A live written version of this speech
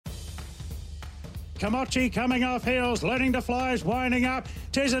Kimochi coming off heels, learning to fly, is winding up.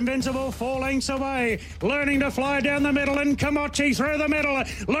 Tis Invincible 4 lengths away, learning to fly down the middle, and Kimochi through the middle,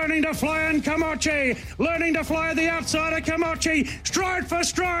 learning to fly, and Kimochi learning to fly the outside of Kimochi, stride for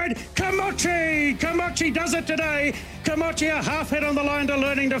stride, Kimochi does it today. Kimochi a half hit on the line to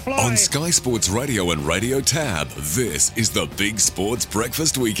learning to fly. On Sky Sports Radio and Radio Tab, this is the Big Sports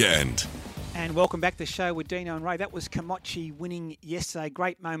Breakfast Weekend. And welcome back to the show with Dino and Ray. That was Kimochi winning yesterday.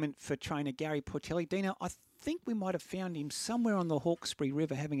 Great moment for trainer Gary Portelli. Dino, I think we might have found him somewhere on the Hawkesbury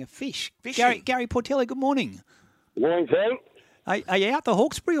River having a fish. Gary Portelli, good morning. Good morning, Sam. Are you out the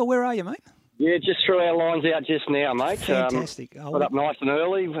Hawkesbury or where are you, mate? Yeah, just threw our lines out just now, mate. Fantastic. Got up nice and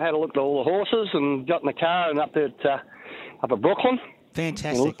early, had a look at all the horses and got in the car and up at Brooklyn.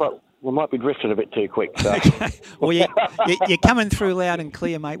 Fantastic. We might be drifting a bit too quick. So. Okay. Well, you're coming through loud and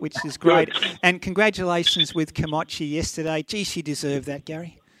clear, mate, which is great. And congratulations with Kimochi yesterday. Gee, she deserved that,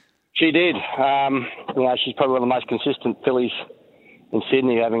 Gary. She did. She's probably one of the most consistent fillies in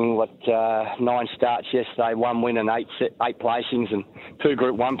Sydney, having 9 starts yesterday, 1 win and 8 placings and 2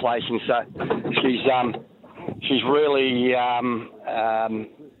 Group 1 placings. So she's really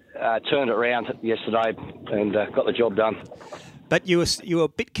turned it around yesterday and got the job done. But you were a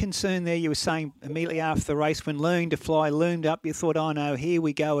bit concerned there. You were saying immediately after the race when Learning to Fly loomed up, you thought, oh no, here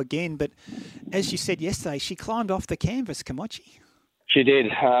we go again. But as you said yesterday, she climbed off the canvas, Kimochi. She did.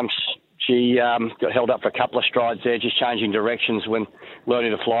 She got held up for a couple of strides there, just changing directions when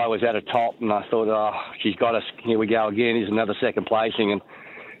Learning to Fly was at a top. And I thought, oh, she's got us. Here we go again. Here's another second placing.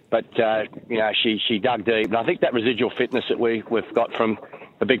 But she dug deep. And I think that residual fitness that we've got from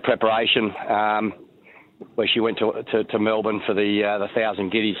the big preparation, where she went to Melbourne for the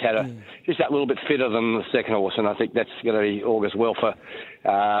 1,000 Giddies, had just that little bit fitter than the second horse, and I think that's going to be augurs well for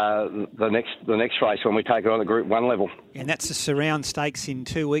the next race when we take her on the Group 1 level. And that's the Surround Stakes in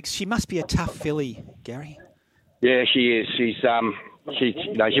 2 weeks. She must be a tough filly, Gary. Yeah, she is. She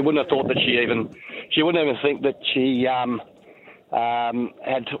wouldn't have thought that she wouldn't even think that she had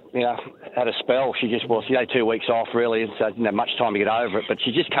a spell. She had 2 weeks off really, so didn't have much time to get over it. But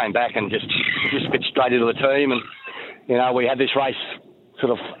she just came back and just fit straight into the team. And we had this race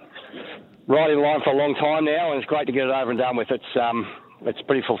sort of right in line for a long time now, and it's great to get it over and done with. It's a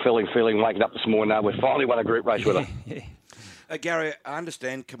pretty fulfilling feeling waking up this morning. We've finally won a group race with her. Yeah. Gary, I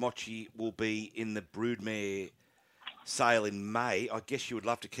understand Kimochi will be in the broodmare sale in May. I guess you would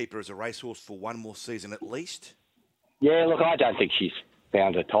love to keep her as a racehorse for one more season at least. Yeah, look, I don't think she's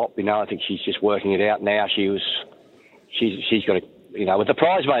found her top. I think she's just working it out now. She's got to, with the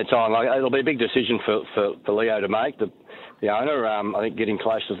prize money time, it'll be a big decision for Leo to make, the owner. I think getting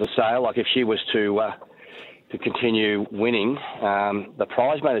close to the sale, if she was to continue winning, the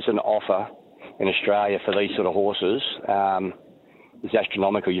prize money that's an offer in Australia for these sort of horses is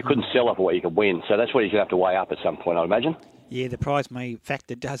astronomical. You couldn't sell it for what you could win, so that's what you're going to have to weigh up at some point, I'd imagine. Yeah, the prize money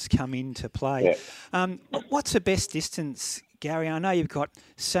factor does come into play. Yeah. What's the best distance, Gary? I know you've got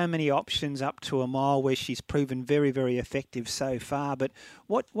so many options up to a mile where she's proven very, very effective so far, but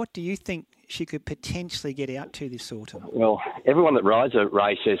what do you think she could potentially get out to this autumn? Well, everyone that rides a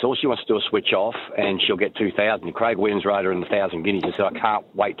race says all she wants to do is switch off and she'll get 2,000. Craig Williams rode her in the 1,000 Guineas and said, I can't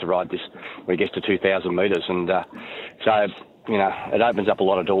wait to ride this when it gets to 2,000 metres. And so, it opens up a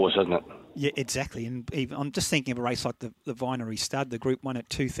lot of doors, doesn't it? Yeah, exactly. And even, I'm just thinking of a race like the Vinery Stud, the Group 1 at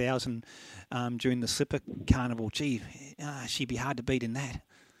 2,000 during the Slipper Carnival. Gee, she'd be hard to beat in that.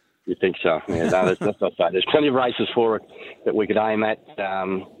 You think so? Yeah, no, that's not so. There's plenty of races for her that we could aim at.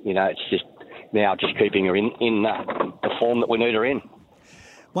 It's just now just keeping her in the form that we need her in.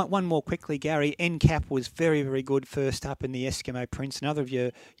 One more quickly, Gary. NCAP was very, very good first up in the Eskimo Prince. Another of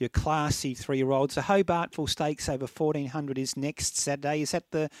your classy 3-year-olds. The Hobartville Stakes over 1,400 is next Saturday. Is that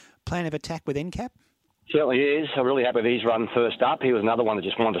the plan of attack with NCAP? Certainly is. I'm really happy with his run first up. He was another one that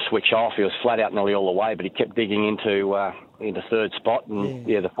just wanted to switch off. He was flat out nearly all the way, but he kept digging into third spot. And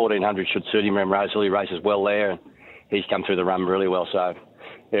the 1,400 should suit him. Rose Lily races well there, and he's come through the run really well. So,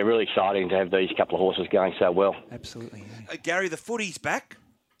 really exciting to have these couple of horses going so well. Absolutely. Gary, the footy's back.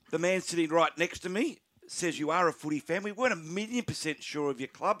 The man sitting right next to me says you are a footy fan. We weren't 1,000,000% sure of your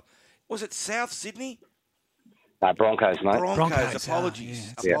club. Was it South Sydney? Broncos, mate. Broncos.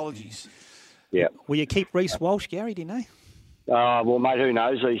 Apologies. Apologies. Yeah. Will you keep Reece Walsh, Gary? Do you know? Well, mate, who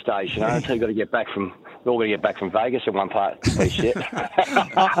knows these days? We're all going to get back from Vegas in one part piece yet.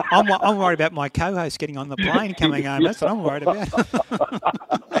 I'm worried about my co-host getting on the plane coming home. That's what I'm worried about.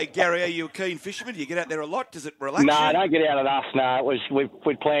 Hey, Gary, are you a keen fisherman? Do you get out there a lot? Does it relax No, you? I don't get out enough. No,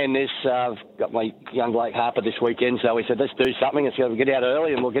 we'd planned this. I've got my young Blake Harper this weekend, so we said, let's do something. Let's go get out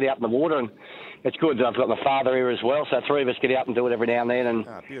early and we'll get out in the water. And it's good that I've got my father here as well, so 3 of us get out and do it every now and then. And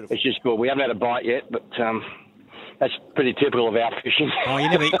it's just good. We haven't had a bite yet, but that's pretty typical of our fishing. Oh,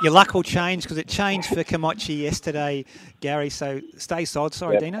 your luck will change because it changed for Kimochi yesterday, Gary. So stay sod.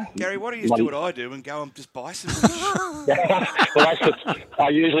 Sorry, Dino. Gary, why don't you do what I do and go and just buy some fish? Well, I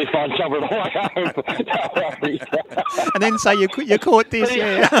usually find something on my home. Don't worry. And then say you caught this,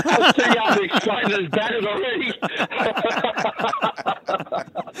 yeah. I'm too young to explain this battered already.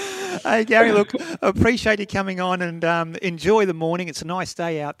 Hey, Gary, look, appreciate you coming on and enjoy the morning. It's a nice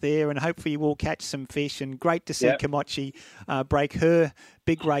day out there and hopefully you will catch some fish. And great to see Kimochi break her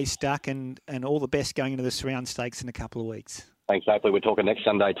big race duck and all the best going into the Surround Stakes in a couple of weeks. Thanks, hopefully we're talking next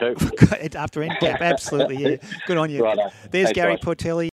Sunday too. After NCAP, absolutely, yeah. Good on you. Righto. There's Thanks, Gary guys. Portelli.